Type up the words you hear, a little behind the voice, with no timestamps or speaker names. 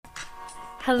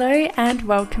Hello and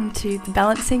welcome to the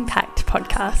Balancing Pact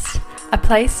podcast, a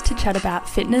place to chat about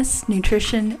fitness,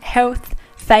 nutrition, health,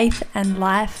 faith and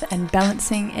life and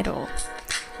balancing it all.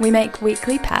 We make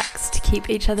weekly pacts to keep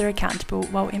each other accountable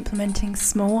while implementing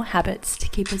small habits to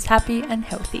keep us happy and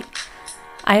healthy.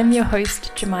 I am your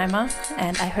host Jemima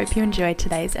and I hope you enjoy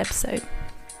today's episode.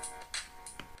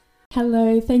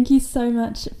 Hello, thank you so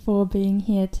much for being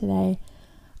here today.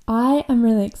 I am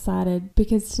really excited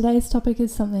because today's topic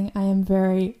is something I am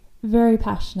very, very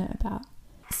passionate about.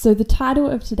 So the title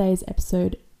of today's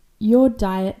episode, Your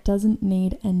Diet Doesn't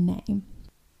Need a Name.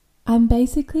 I'm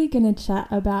basically going to chat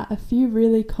about a few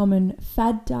really common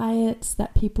fad diets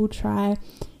that people try,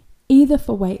 either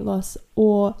for weight loss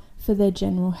or for their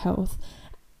general health.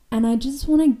 And I just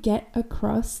want to get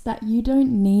across that you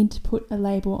don't need to put a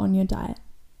label on your diet.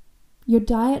 Your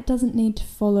diet doesn't need to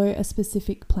follow a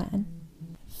specific plan.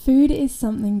 Food is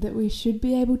something that we should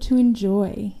be able to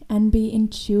enjoy and be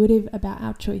intuitive about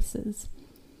our choices.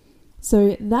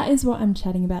 So that is what I'm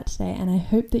chatting about today, and I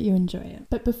hope that you enjoy it.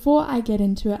 But before I get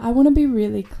into it, I want to be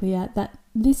really clear that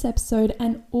this episode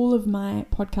and all of my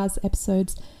podcast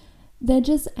episodes, they're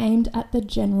just aimed at the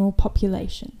general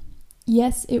population.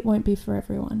 Yes, it won't be for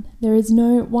everyone. There is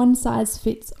no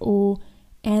one-size-fits-all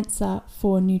answer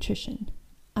for nutrition.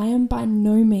 I am by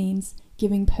no means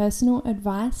giving personal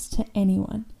advice to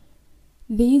anyone.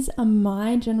 These are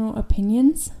my general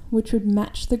opinions, which would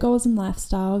match the goals and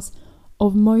lifestyles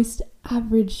of most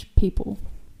average people.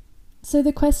 So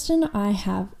the question I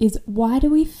have is, why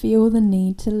do we feel the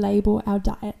need to label our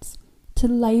diets, to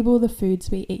label the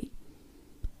foods we eat?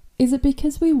 Is it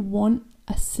because we want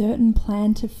a certain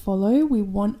plan to follow? We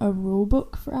want a rule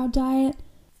book for our diet?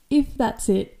 If that's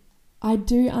it, I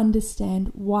do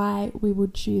understand why we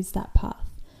would choose that path.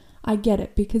 I get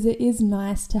it because it is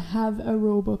nice to have a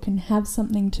rule book and have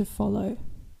something to follow.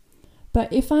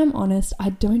 But if I'm honest, I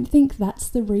don't think that's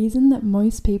the reason that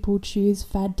most people choose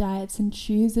fad diets and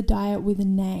choose a diet with a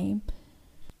name.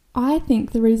 I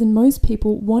think the reason most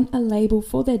people want a label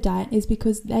for their diet is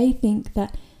because they think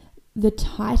that the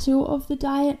title of the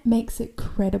diet makes it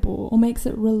credible or makes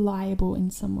it reliable in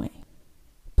some way.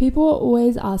 People are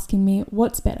always asking me,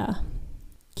 what's better?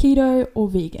 Keto or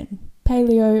vegan?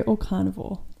 Paleo or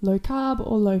carnivore? Low carb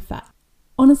or low fat?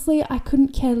 Honestly, I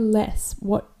couldn't care less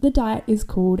what the diet is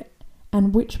called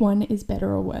and which one is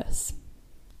better or worse.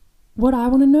 What I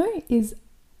want to know is,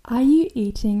 are you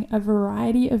eating a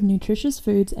variety of nutritious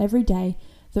foods every day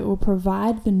that will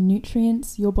provide the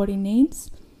nutrients your body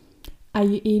needs? Are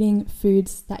you eating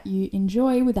foods that you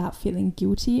enjoy without feeling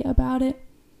guilty about it?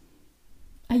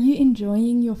 Are you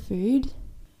enjoying your food?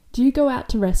 Do you go out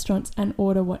to restaurants and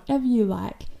order whatever you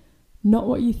like, not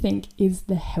what you think is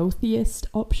the healthiest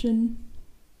option?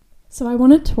 So I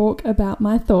want to talk about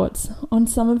my thoughts on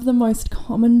some of the most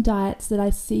common diets that I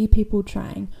see people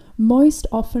trying, most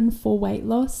often for weight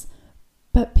loss,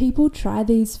 but people try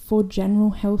these for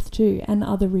general health too and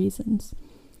other reasons.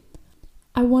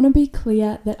 I want to be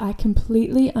clear that I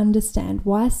completely understand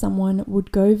why someone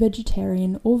would go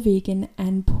vegetarian or vegan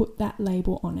and put that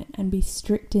label on it and be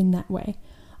strict in that way.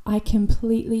 I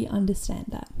completely understand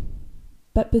that.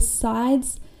 But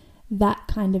besides that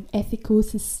kind of ethical,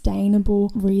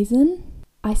 sustainable reason,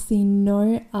 I see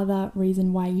no other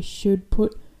reason why you should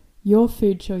put your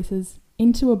food choices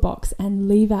into a box and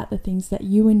leave out the things that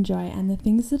you enjoy and the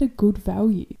things that are good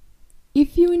value.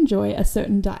 If you enjoy a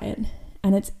certain diet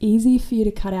and it's easy for you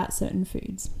to cut out certain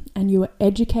foods and you are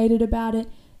educated about it,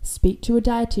 speak to a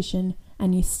dietitian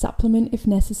and you supplement if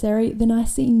necessary, then I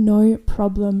see no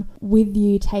problem with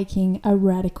you taking a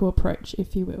radical approach,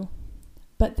 if you will.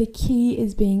 But the key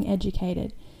is being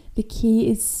educated. The key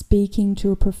is speaking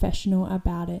to a professional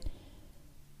about it.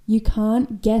 You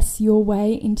can't guess your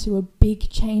way into a big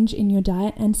change in your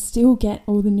diet and still get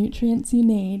all the nutrients you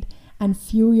need and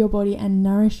fuel your body and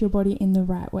nourish your body in the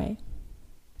right way.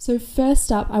 So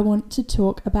first up, I want to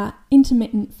talk about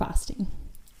intermittent fasting.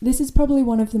 This is probably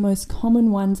one of the most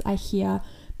common ones I hear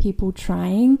people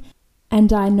trying.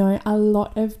 And I know a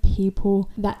lot of people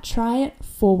that try it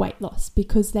for weight loss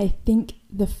because they think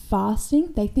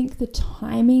the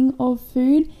timing of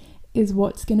food is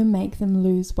what's going to make them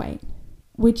lose weight,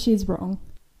 which is wrong.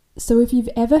 So if you've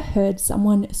ever heard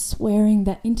someone swearing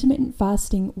that intermittent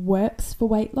fasting works for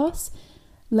weight loss,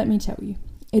 let me tell you,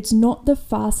 it's not the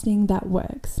fasting that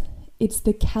works. It's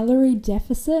the calorie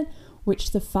deficit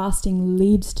which the fasting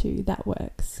leads to that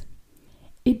works.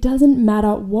 It doesn't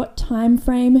matter what time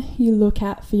frame you look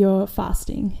at for your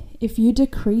fasting. If you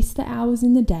decrease the hours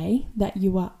in the day that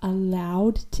you are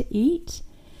allowed to eat,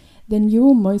 then you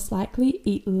will most likely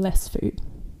eat less food.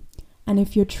 And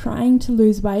if you're trying to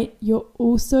lose weight, you're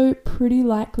also pretty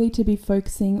likely to be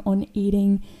focusing on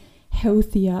eating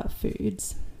healthier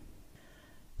foods.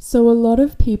 So a lot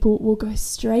of people will go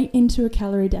straight into a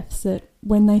calorie deficit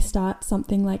when they start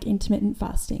something like intermittent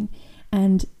fasting,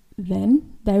 and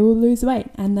then they will lose weight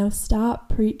and they'll start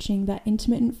preaching that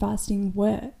intermittent fasting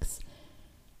works.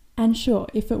 And sure,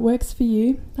 if it works for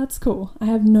you, that's cool. I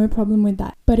have no problem with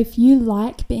that. But if you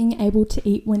like being able to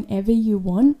eat whenever you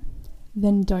want,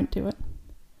 then don't do it.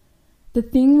 The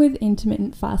thing with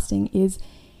intermittent fasting is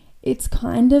it's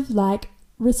kind of like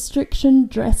restriction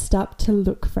dressed up to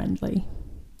look friendly.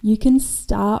 You can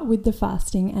start with the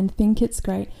fasting and think it's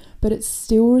great, but it's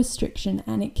still restriction,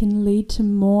 and it can lead to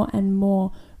more and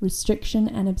more restriction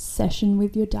and obsession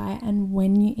with your diet and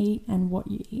when you eat and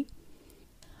what you eat.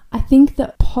 I think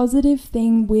the positive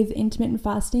thing with intermittent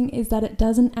fasting is that it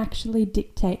doesn't actually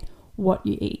dictate what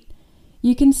you eat.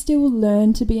 You can still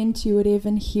learn to be intuitive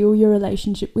and heal your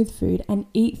relationship with food and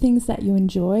eat things that you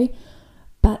enjoy.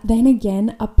 But then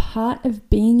again, a part of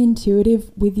being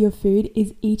intuitive with your food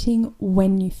is eating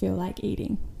when you feel like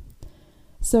eating.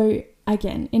 So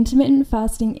again, intermittent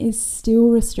fasting is still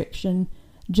restriction,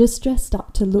 just dressed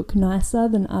up to look nicer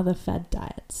than other fad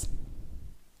diets.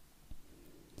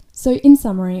 So in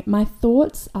summary, my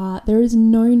thoughts are there is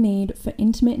no need for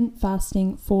intermittent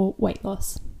fasting for weight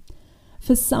loss.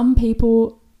 For some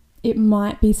people, it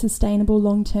might be sustainable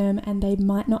long term and they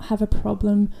might not have a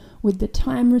problem with the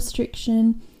time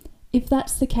restriction. If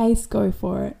that's the case, go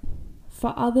for it.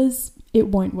 For others, it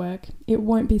won't work. It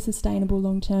won't be sustainable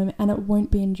long term and it won't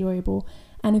be enjoyable.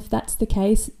 And if that's the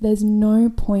case, there's no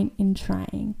point in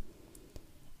trying.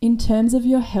 In terms of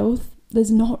your health,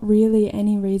 there's not really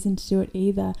any reason to do it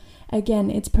either. Again,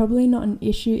 it's probably not an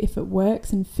issue if it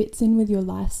works and fits in with your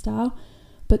lifestyle,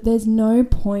 but there's no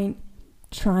point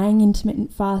trying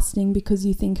intermittent fasting because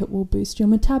you think it will boost your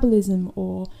metabolism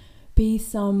or be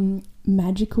some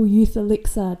magical youth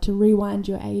elixir to rewind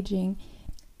your aging.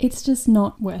 It's just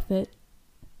not worth it.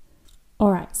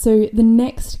 Alright, so the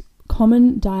next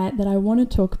common diet that I want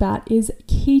to talk about is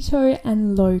keto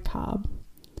and low carb.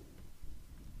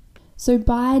 So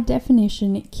by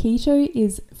definition, keto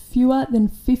is fewer than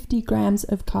 50 grams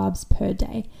of carbs per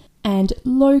day. And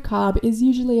low carb is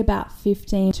usually about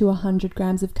 15 to 100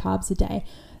 grams of carbs a day.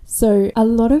 So a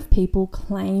lot of people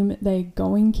claim they're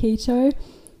going keto,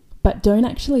 but don't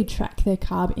actually track their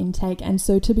carb intake. And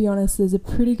so to be honest, there's a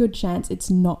pretty good chance it's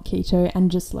not keto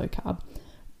and just low carb.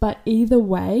 But either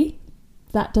way,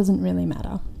 that doesn't really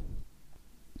matter.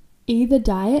 Either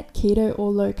diet, keto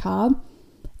or low carb,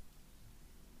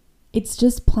 it's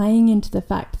just playing into the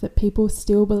fact that people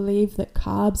still believe that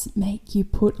carbs make you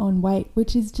put on weight,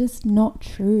 which is just not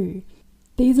true.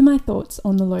 These are my thoughts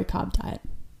on the low carb diet.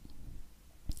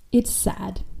 It's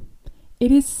sad.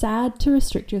 It is sad to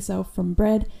restrict yourself from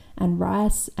bread and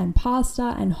rice and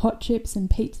pasta and hot chips and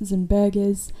pizzas and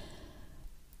burgers.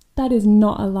 That is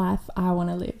not a life I want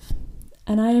to live.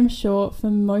 And I am sure for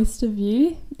most of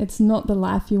you, it's not the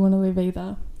life you want to live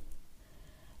either.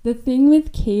 The thing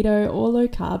with keto or low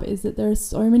carb is that there are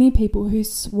so many people who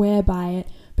swear by it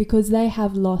because they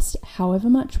have lost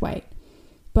however much weight.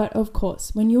 But of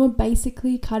course, when you are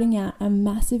basically cutting out a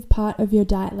massive part of your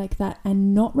diet like that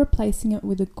and not replacing it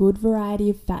with a good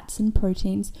variety of fats and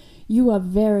proteins, you are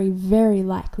very, very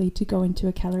likely to go into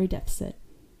a calorie deficit.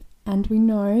 And we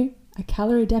know a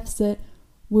calorie deficit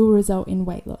will result in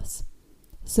weight loss.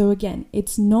 So again,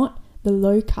 it's not the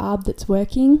low carb that's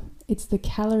working. It's the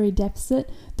calorie deficit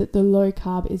that the low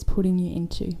carb is putting you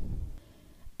into.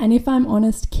 And if I'm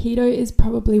honest, keto is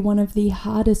probably one of the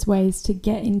hardest ways to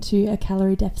get into a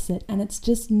calorie deficit, and it's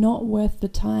just not worth the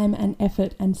time and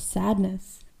effort and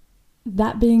sadness.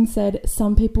 That being said,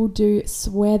 some people do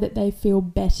swear that they feel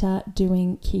better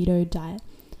doing keto diet.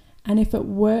 And if it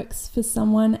works for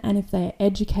someone and if they are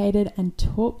educated and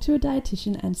talk to a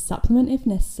dietitian and supplement if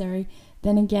necessary,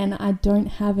 then again, I don't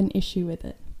have an issue with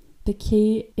it. The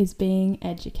key is being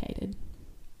educated.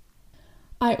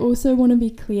 I also want to be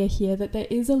clear here that there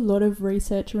is a lot of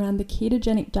research around the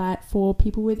ketogenic diet for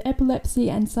people with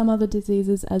epilepsy and some other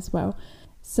diseases as well.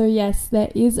 So yes, there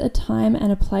is a time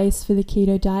and a place for the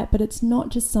keto diet, but it's not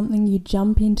just something you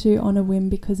jump into on a whim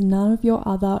because none of your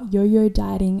other yo-yo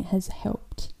dieting has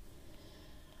helped.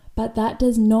 But that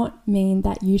does not mean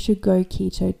that you should go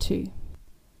keto too.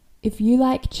 If you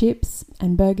like chips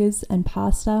and burgers and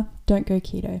pasta, don't go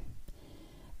keto.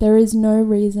 There is no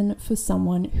reason for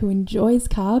someone who enjoys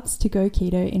carbs to go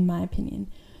keto, in my opinion.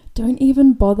 Don't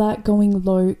even bother going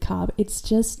low carb. It's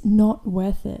just not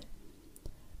worth it.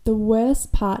 The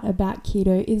worst part about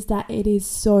keto is that it is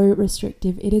so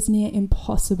restrictive. It is near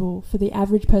impossible for the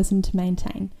average person to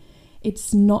maintain.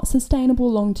 It's not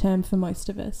sustainable long term for most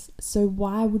of us, so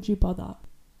why would you bother?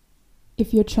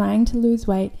 If you're trying to lose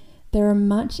weight, there are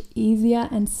much easier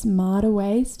and smarter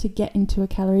ways to get into a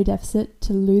calorie deficit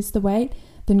to lose the weight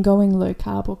than going low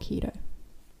carb or keto.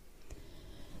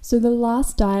 So the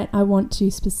last diet I want to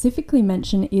specifically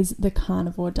mention is the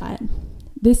carnivore diet.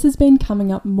 This has been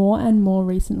coming up more and more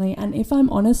recently, and if I'm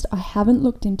honest, I haven't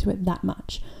looked into it that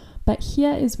much. But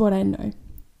here is what I know.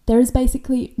 There is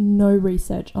basically no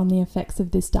research on the effects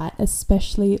of this diet,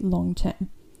 especially long term.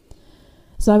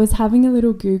 So I was having a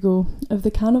little Google of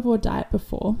the carnivore diet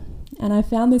before, and I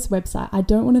found this website. I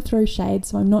don't want to throw shade,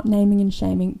 so I'm not naming and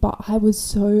shaming, but I was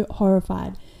so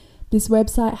horrified. This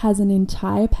website has an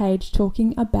entire page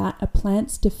talking about a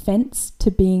plant's defense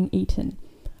to being eaten,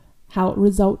 how it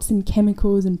results in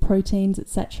chemicals and proteins,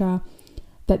 etc.,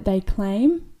 that they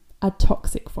claim are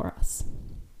toxic for us.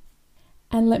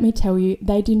 And let me tell you,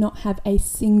 they do not have a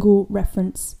single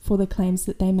reference for the claims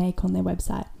that they make on their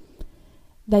website.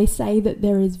 They say that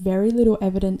there is very little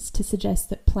evidence to suggest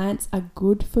that plants are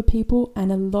good for people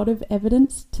and a lot of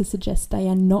evidence to suggest they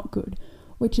are not good,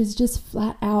 which is just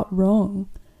flat out wrong.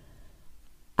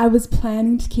 I was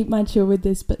planning to keep my chill with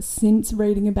this, but since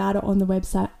reading about it on the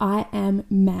website, I am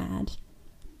mad.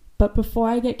 But before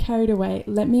I get carried away,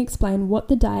 let me explain what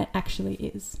the diet actually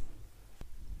is.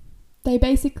 They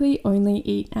basically only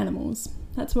eat animals.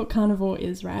 That's what carnivore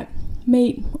is, right?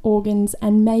 Meat, organs,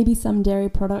 and maybe some dairy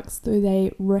products, though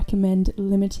they recommend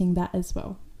limiting that as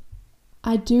well.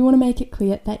 I do want to make it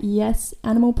clear that yes,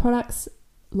 animal products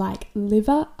like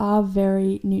liver are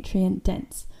very nutrient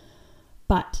dense.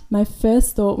 But my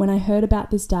first thought when I heard about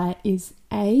this diet is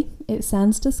A, it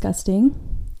sounds disgusting,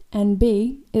 and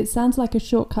B, it sounds like a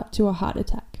shortcut to a heart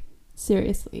attack.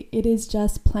 Seriously, it is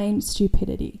just plain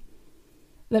stupidity.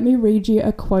 Let me read you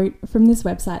a quote from this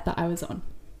website that I was on.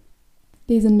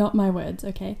 These are not my words,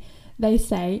 okay? They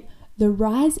say, "The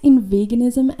rise in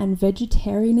veganism and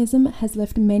vegetarianism has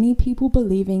left many people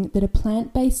believing that a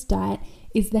plant-based diet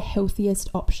is the healthiest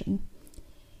option.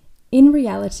 In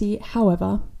reality,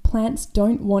 however, plants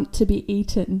don't want to be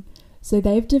eaten, so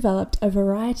they've developed a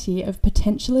variety of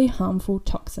potentially harmful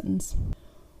toxins.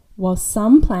 While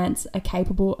some plants are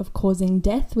capable of causing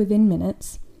death within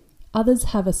minutes, others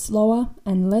have a slower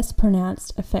and less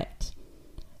pronounced effect.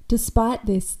 Despite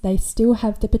this, they still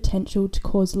have the potential to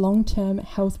cause long-term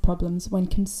health problems when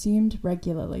consumed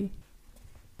regularly."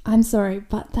 I'm sorry,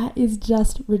 but that is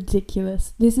just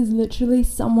ridiculous. This is literally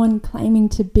someone claiming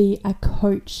to be a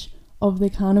coach of the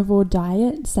carnivore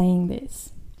diet saying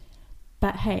this.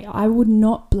 But hey, I would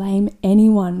not blame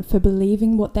anyone for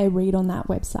believing what they read on that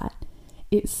website.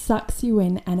 It sucks you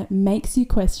in and it makes you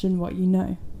question what you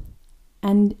know.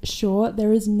 And sure,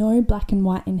 there is no black and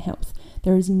white in health.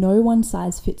 There is no one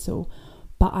size fits all.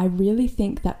 But I really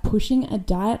think that pushing a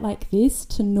diet like this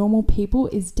to normal people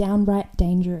is downright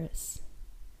dangerous.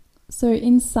 So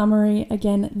in summary,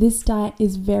 again, this diet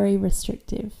is very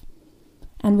restrictive.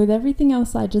 And with everything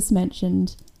else I just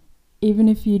mentioned, even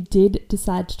if you did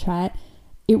decide to try it,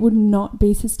 it would not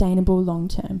be sustainable long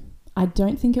term. I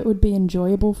don't think it would be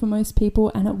enjoyable for most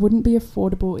people, and it wouldn't be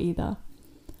affordable either.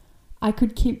 I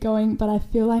could keep going, but I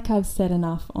feel like I've said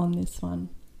enough on this one.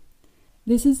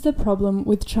 This is the problem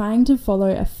with trying to follow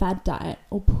a fad diet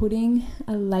or putting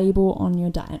a label on your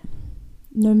diet.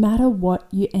 No matter what,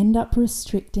 you end up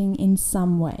restricting in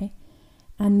some way,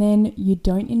 and then you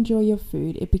don't enjoy your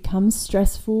food. It becomes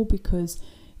stressful because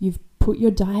you've put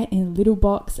your diet in a little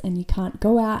box and you can't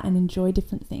go out and enjoy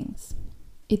different things.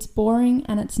 It's boring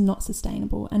and it's not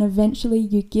sustainable, and eventually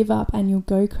you give up and you'll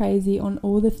go crazy on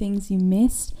all the things you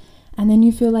missed, and then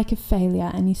you feel like a failure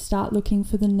and you start looking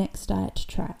for the next diet to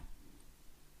try.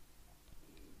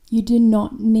 You do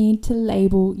not need to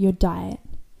label your diet.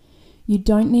 You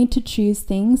don't need to choose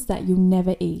things that you'll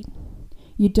never eat.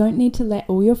 You don't need to let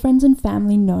all your friends and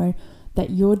family know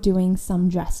that you're doing some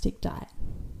drastic diet.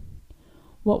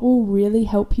 What will really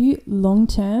help you long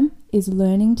term is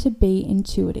learning to be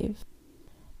intuitive.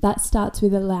 That starts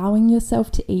with allowing yourself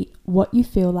to eat what you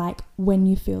feel like when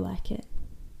you feel like it.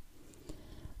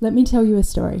 Let me tell you a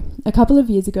story. A couple of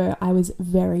years ago, I was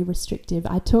very restrictive.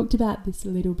 I talked about this a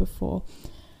little before.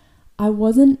 I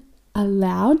wasn't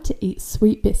allowed to eat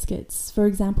sweet biscuits, for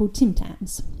example, Tim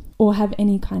Tams, or have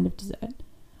any kind of dessert.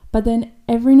 But then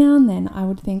every now and then I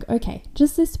would think, okay,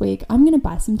 just this week, I'm going to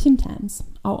buy some Tim Tams.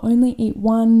 I'll only eat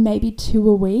 1, maybe 2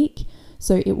 a week,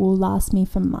 so it will last me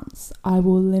for months. I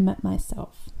will limit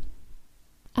myself.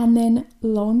 And then,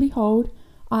 lo and behold,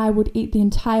 I would eat the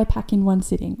entire pack in one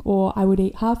sitting, or I would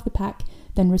eat half the pack,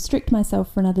 then restrict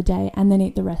myself for another day, and then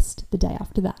eat the rest the day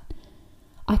after that.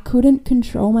 I couldn't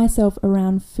control myself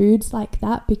around foods like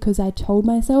that because I told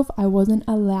myself I wasn't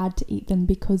allowed to eat them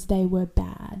because they were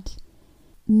bad.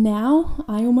 Now,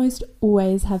 I almost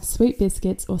always have sweet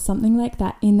biscuits or something like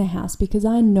that in the house because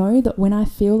I know that when I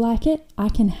feel like it, I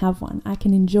can have one. I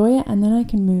can enjoy it and then I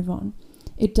can move on.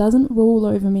 It doesn't rule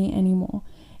over me anymore.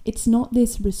 It's not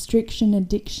this restriction,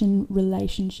 addiction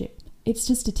relationship. It's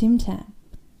just a Tim Tam.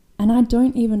 And I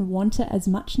don't even want it as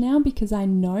much now because I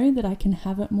know that I can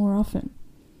have it more often.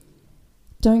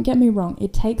 Don't get me wrong,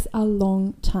 it takes a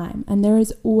long time and there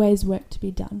is always work to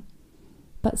be done.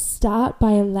 But start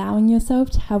by allowing yourself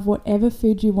to have whatever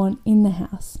food you want in the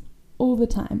house, all the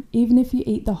time, even if you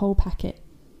eat the whole packet.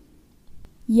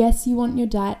 Yes, you want your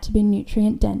diet to be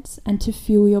nutrient dense and to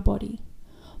fuel your body,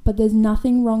 but there's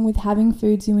nothing wrong with having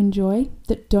foods you enjoy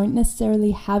that don't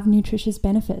necessarily have nutritious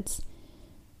benefits.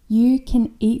 You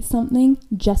can eat something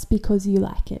just because you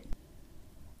like it.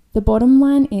 The bottom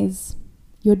line is,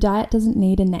 your diet doesn't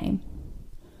need a name.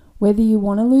 Whether you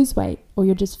want to lose weight or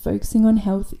you're just focusing on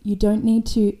health, you don't need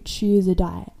to choose a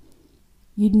diet.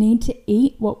 You need to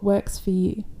eat what works for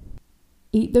you.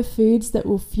 Eat the foods that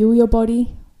will fuel your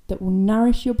body, that will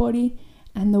nourish your body,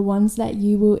 and the ones that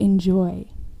you will enjoy.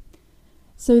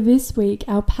 So this week,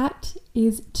 our pact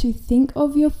is to think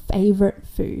of your favorite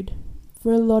food.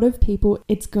 For a lot of people,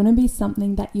 it's going to be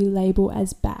something that you label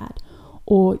as bad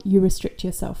or you restrict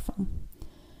yourself from.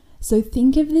 So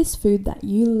think of this food that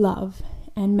you love,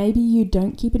 and maybe you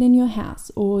don't keep it in your house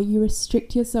or you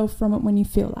restrict yourself from it when you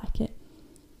feel like it.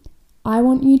 I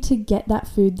want you to get that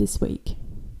food this week.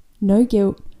 No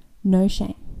guilt, no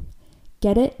shame.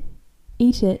 Get it,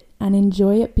 eat it, and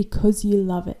enjoy it because you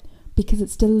love it, because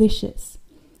it's delicious.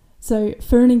 So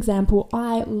for an example,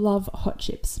 I love hot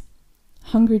chips.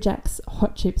 Hungry Jack's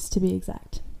hot chips to be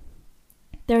exact.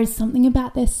 There is something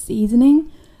about their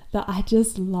seasoning that I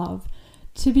just love.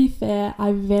 To be fair,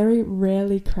 I very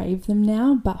rarely crave them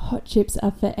now, but hot chips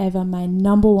are forever my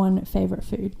number one favorite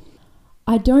food.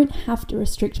 I don't have to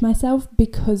restrict myself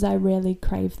because I rarely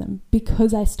crave them,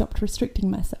 because I stopped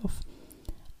restricting myself.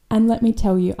 And let me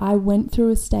tell you, I went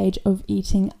through a stage of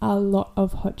eating a lot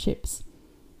of hot chips,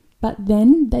 but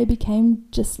then they became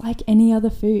just like any other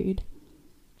food.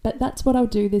 But that's what I'll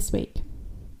do this week.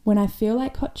 When I feel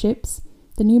like hot chips,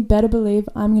 then you better believe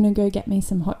I'm going to go get me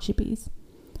some hot chippies.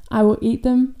 I will eat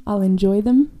them, I'll enjoy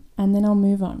them, and then I'll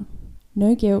move on.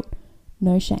 No guilt,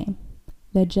 no shame.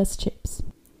 They're just chips.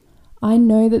 I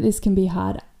know that this can be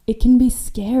hard. It can be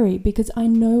scary because I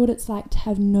know what it's like to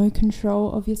have no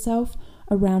control of yourself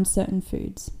around certain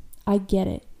foods. I get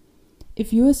it.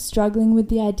 If you are struggling with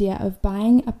the idea of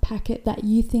buying a packet that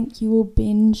you think you will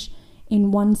binge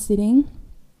in one sitting,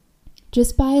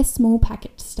 just buy a small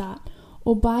packet to start,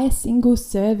 or buy a single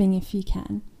serving if you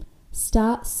can.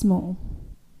 Start small.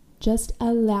 Just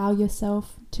allow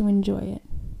yourself to enjoy it.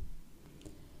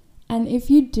 And if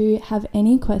you do have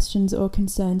any questions or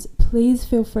concerns, please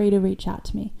feel free to reach out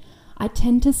to me. I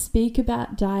tend to speak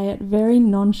about diet very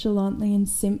nonchalantly and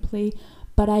simply,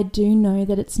 but I do know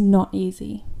that it's not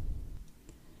easy.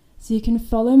 So you can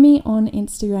follow me on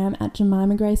Instagram at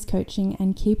Jemima Grace Coaching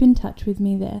and keep in touch with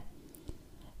me there.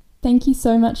 Thank you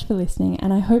so much for listening,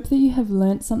 and I hope that you have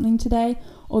learnt something today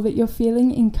or that you're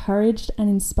feeling encouraged and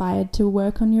inspired to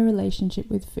work on your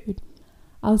relationship with food.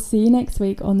 I'll see you next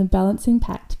week on the Balancing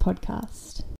Pact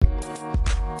podcast.